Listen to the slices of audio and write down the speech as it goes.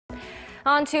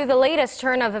On to the latest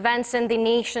turn of events in the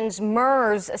nation's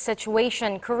MERS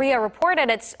situation. Korea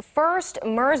reported its first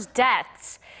MERS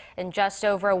deaths in just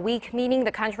over a week, meaning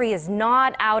the country is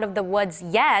not out of the woods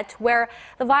yet where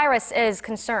the virus is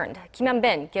concerned. Kim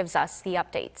Hyun-bin gives us the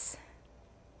updates.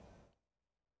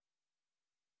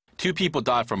 2 people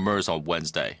died from MERS on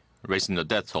Wednesday, raising the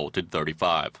death toll to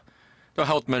 35. The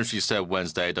health ministry said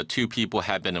Wednesday the 2 people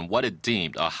had been in what it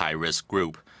deemed a high-risk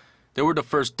group. They were the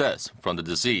first deaths from the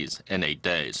disease in 8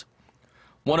 days.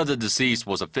 One of the deceased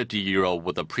was a 50-year-old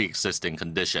with a pre-existing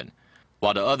condition,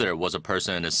 while the other was a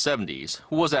person in his 70s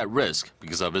who was at risk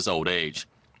because of his old age.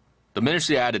 The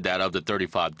ministry added that of the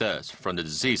 35 deaths from the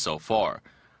disease so far,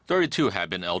 32 had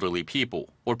been elderly people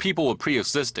or people with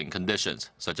pre-existing conditions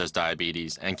such as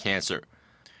diabetes and cancer,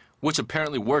 which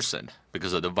apparently worsened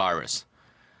because of the virus.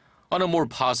 On a more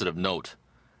positive note,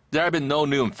 there have been no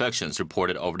new infections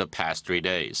reported over the past 3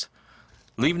 days,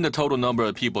 leaving the total number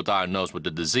of people diagnosed with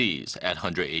the disease at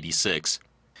 186.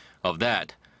 Of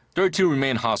that, 32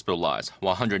 remain hospitalized,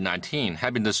 while 119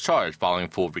 have been discharged following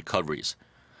full recoveries.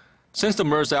 Since the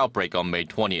MERS outbreak on May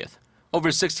 20th,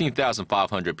 over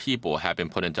 16,500 people have been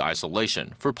put into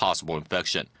isolation for possible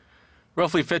infection.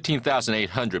 Roughly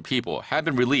 15,800 people have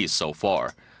been released so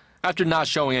far, after not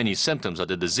showing any symptoms of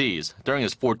the disease during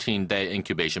its 14-day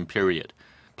incubation period,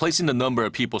 placing the number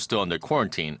of people still under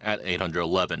quarantine at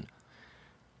 811.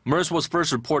 MERS was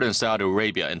first reported in Saudi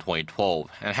Arabia in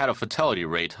 2012 and had a fatality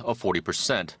rate of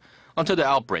 40% until the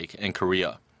outbreak in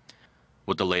Korea.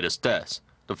 With the latest deaths,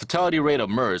 the fatality rate of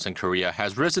MERS in Korea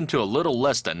has risen to a little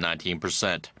less than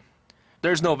 19%.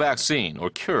 There's no vaccine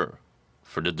or cure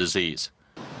for the disease.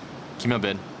 Kim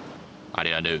Hyun-bin,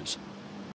 Arirang News.